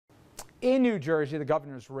In New Jersey, the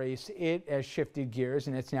governor's race, it has shifted gears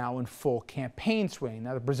and it's now in full campaign swing.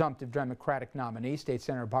 Now, the presumptive Democratic nominee, State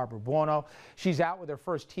Senator Barbara Buono, she's out with her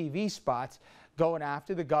first TV spots going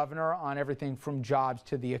after the governor on everything from jobs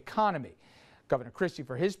to the economy. Governor Christie,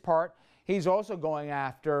 for his part, he's also going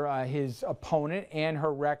after his opponent and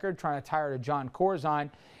her record, trying to tie her to John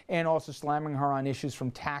Corzine, and also slamming her on issues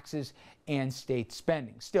from taxes and state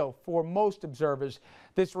spending. Still, for most observers,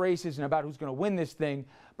 this race isn't about who's going to win this thing,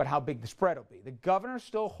 but how big the spread will be. The governor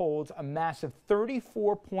still holds a massive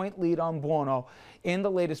 34-point lead on Buono in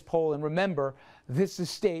the latest poll. And remember, this is a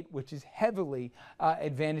state which is heavily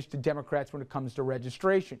advantaged to Democrats when it comes to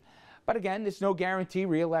registration. But again, there's no guarantee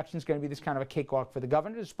re-election is going to be this kind of a cakewalk for the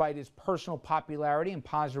governor, despite his personal popularity and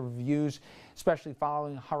positive reviews, especially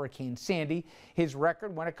following Hurricane Sandy. His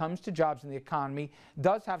record when it comes to jobs in the economy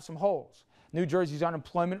does have some holes. New Jersey's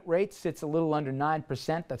unemployment rate sits a little under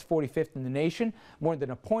 9%. That's 45th in the nation, more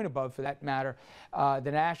than a point above, for that matter,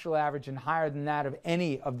 the national average, and higher than that of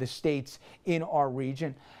any of the states in our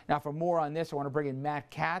region. Now, for more on this, I want to bring in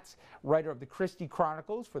Matt Katz, writer of the Christie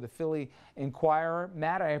Chronicles for the Philly Inquirer.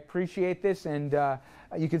 Matt, I appreciate this, and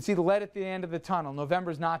you can see the light at the end of the tunnel.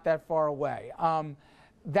 November's not that far away.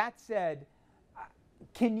 That said,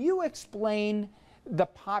 can you explain the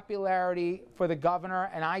popularity for the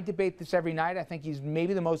governor? And I debate this every night. I think he's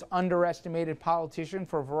maybe the most underestimated politician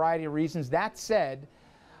for a variety of reasons. That said,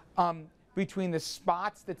 between the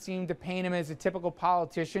spots that seem to paint him as a typical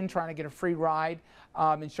politician trying to get a free ride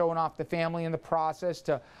and showing off the family in the process,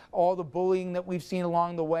 to all the bullying that we've seen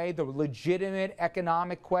along the way, the legitimate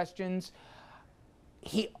economic questions,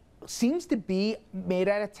 he seems to be made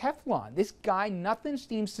out of Teflon. This guy, nothing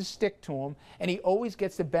seems to stick to him, and he always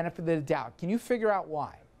gets the benefit of the doubt. Can you figure out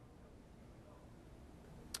why?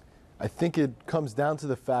 I think it comes down to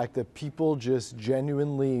the fact that people just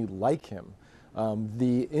genuinely like him.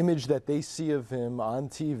 The image that they see of him on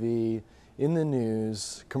TV, in the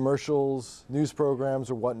news, commercials, news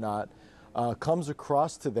programs, or whatnot, comes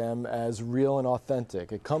across to them as real and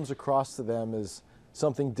authentic. It comes across to them as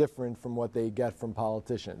something different from what they get from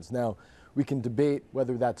politicians. Now, we can debate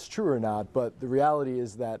whether that's true or not, but the reality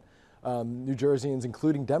is that New Jerseyans,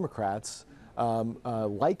 including Democrats,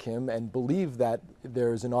 like him and believe that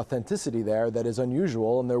there's an authenticity there that is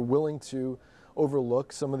unusual, and they're willing to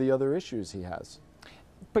overlook some of the other issues he has.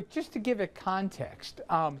 But just to give it context,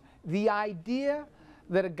 the idea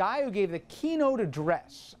that a guy who gave the keynote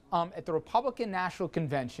address at the Republican National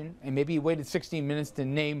Convention, and maybe he waited 16 minutes to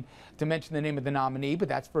mention the name of the nominee, but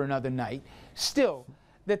that's for another night. Still,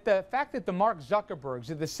 that the fact that the Mark Zuckerbergs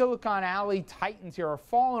of the Silicon Alley titans here are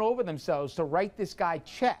falling over themselves to write this guy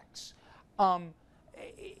checks,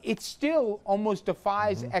 it still almost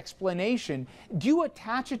defies explanation. Do you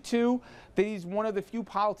attach it to that he's one of the few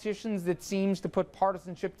politicians that seems to put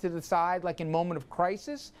partisanship to the side, like in moment of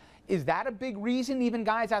crisis? Is that a big reason even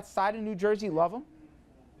guys outside of New Jersey love him?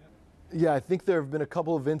 Yeah, I think there have been a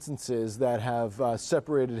couple of instances that have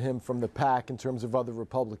separated him from the pack in terms of other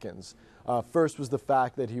Republicans. First was the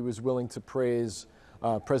fact that he was willing to praise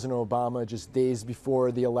President Obama just days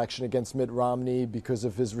before the election against Mitt Romney because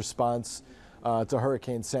of his response to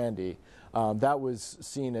Hurricane Sandy. That was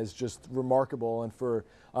seen as just remarkable, and for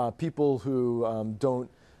people who don't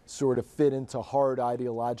sort of fit into hard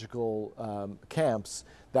ideological camps,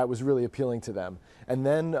 that was really appealing to them. And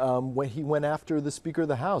then when he went after the Speaker of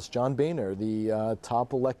the House, John Boehner, the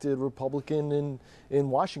top elected Republican in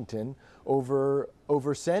Washington, over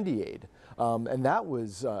Sandy aid. And that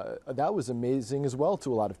was amazing as well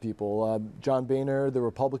to a lot of people. John Boehner, the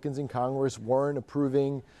Republicans in Congress weren't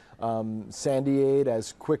approving Sandy aid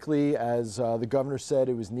as quickly as the governor said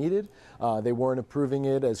it was needed. They weren't approving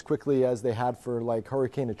it as quickly as they had for like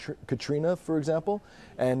Hurricane Katrina, for example.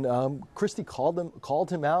 And Christie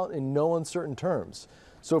called him out in no uncertain terms.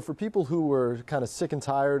 So for people who were kind of sick and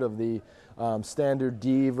tired of the standard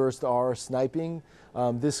D versus R sniping,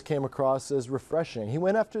 this came across as refreshing. He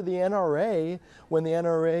went after the NRA when the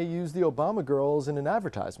NRA used the Obama girls in an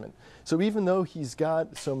advertisement. So even though he's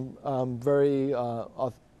got some very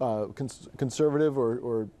conservative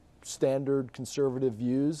or standard conservative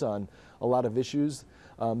views on a lot of issues,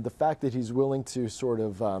 the fact that he's willing to sort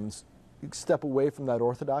of step away from that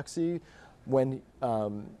orthodoxy when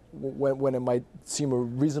it might seem a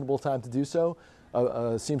reasonable time to do so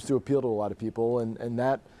seems to appeal to a lot of people, and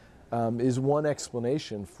that is one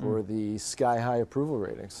explanation for the sky-high approval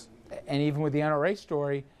ratings. And even with the NRA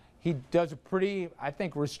story, he does a pretty, I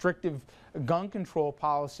think, restrictive gun control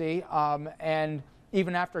policy, and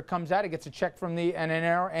even after it comes out, he gets a check from an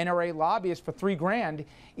NRA lobbyist for $3 grand,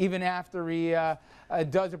 even after he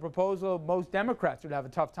does a proposal most Democrats would have a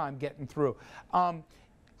tough time getting through.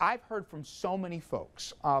 I've heard from so many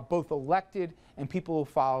folks, both elected and people who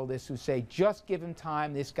follow this, who say, just give him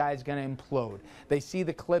time, this guy's going to implode. They see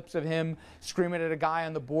the clips of him screaming at a guy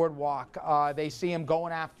on the boardwalk. They see him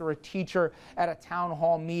going after a teacher at a town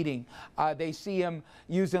hall meeting. They see him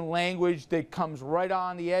using language that comes right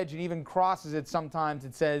on the edge and even crosses it sometimes.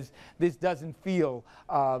 It says, this doesn't feel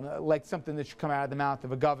like something that should come out of the mouth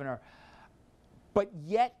of a governor. But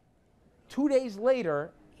yet, 2 days later,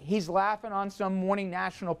 he's laughing on some morning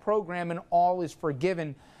national program and all is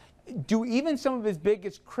forgiven. Do even some of his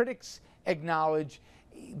biggest critics acknowledge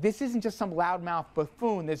this isn't just some loudmouth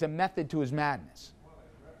buffoon, there's a method to his madness?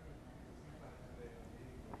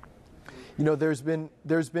 You know, there's been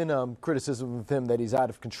criticism of him that he's out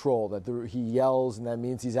of control, that he yells and that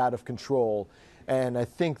means he's out of control. And I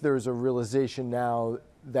think there's a realization now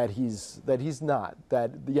that he's not,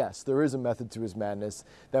 that yes, there is a method to his madness,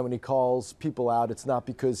 that when he calls people out, it's not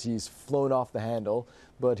because he's flown off the handle,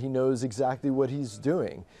 but he knows exactly what he's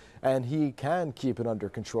doing. And he can keep it under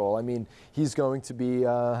control. I mean, he's going to be,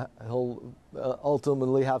 he'll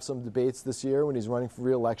ultimately have some debates this year when he's running for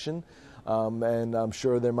re-election. And I'm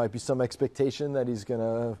sure there might be some expectation that he's going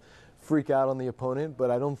to freak out on the opponent,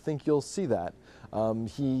 but I don't think you'll see that.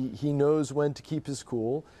 He knows when to keep his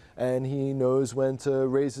cool, and he knows when to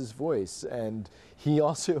raise his voice. And he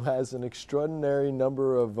also has an extraordinary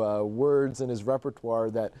number of words in his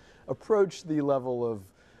repertoire that approach the level of,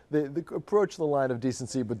 approach the line of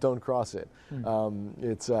decency, but don't cross it.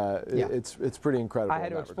 It's pretty incredible. I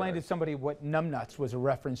had to explain to somebody what numbnuts was a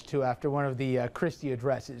reference to after one of the Christie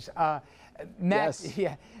addresses. Matt, yes.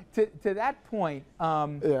 Yeah, to that point,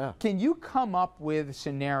 can you come up with a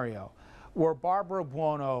scenario where Barbara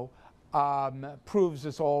Buono proves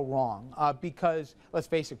us all wrong? Because, let's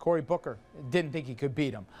face it, Cory Booker didn't think he could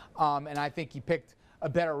beat him. And I think he picked a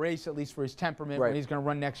better race, at least for his temperament, when he's going to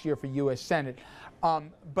run next year for U.S. Senate.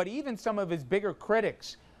 But even some of his bigger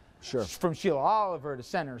critics, from Sheila Oliver to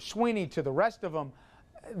Senator Sweeney to the rest of them,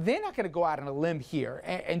 they're not going to go out on a limb here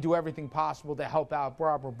and do everything possible to help out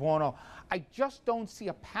Barbara Buono. I just don't see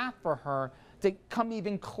a path for her to come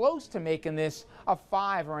even close to making this a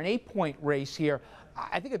 5 or an 8-point race here.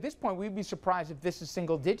 I think at this point we'd be surprised if this is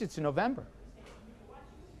single digits in November.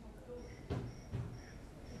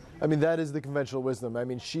 I mean, that is the conventional wisdom. I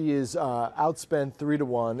mean, she is outspent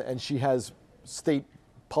 3-1, and she has state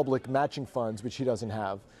public matching funds, which he doesn't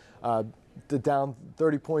have. Down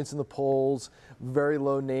 30 points in the polls, very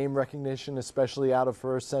low name recognition, especially out of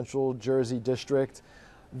her central Jersey district.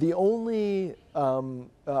 The only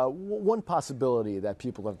one possibility that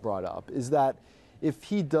people have brought up is that if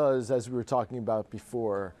he does, as we were talking about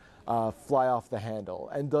before, fly off the handle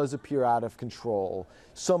and does appear out of control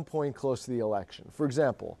some point close to the election. For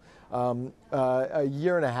example, a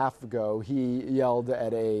year and a half ago, he yelled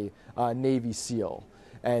at a Navy SEAL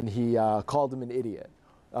and he called him an idiot.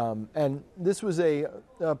 And this was a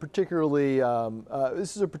particular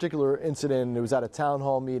incident. It was at a town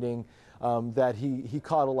hall meeting that he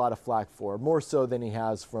caught a lot of flack for, more so than he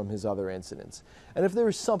has from his other incidents. And if there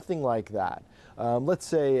was something like that, let's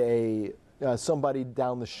say somebody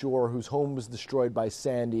down the shore whose home was destroyed by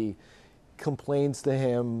Sandy complains to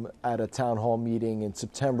him at a town hall meeting in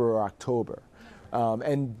September or October,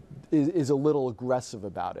 and is a little aggressive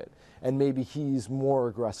about it, and maybe he's more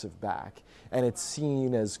aggressive back, and it's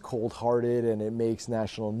seen as cold-hearted and it makes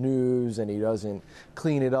national news and he doesn't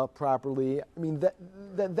clean it up properly. I mean,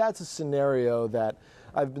 that's a scenario that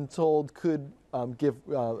I've been told could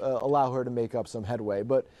allow her to make up some headway,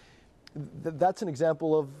 but that's an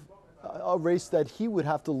example of a race that he would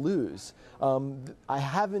have to lose. I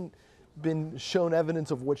haven't been shown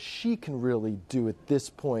evidence of what she can really do at this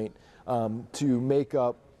point to make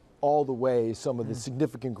up all the way some of the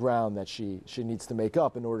significant ground that she needs to make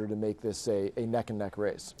up in order to make this a neck-and-neck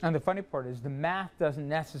race. And the funny part is the math doesn't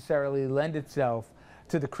necessarily lend itself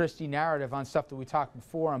to the Christie narrative on stuff that we talked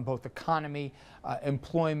before on both economy,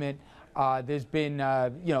 employment. There's been,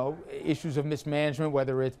 issues of mismanagement,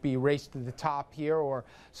 whether it be race to the top here or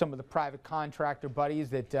some of the private contractor buddies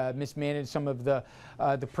that mismanage some of the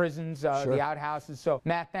prisons, the outhouses. So,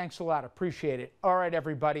 Matt, thanks a lot. Appreciate it. All right,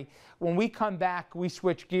 everybody. When we come back, we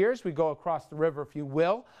switch gears. We go across the river, if you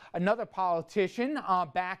will. Another politician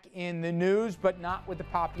back in the news, but not with the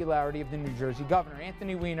popularity of the New Jersey governor,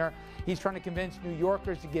 Anthony Weiner. He's trying to convince New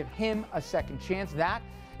Yorkers to give him a second chance. That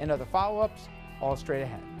and other follow-ups, all straight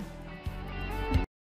ahead.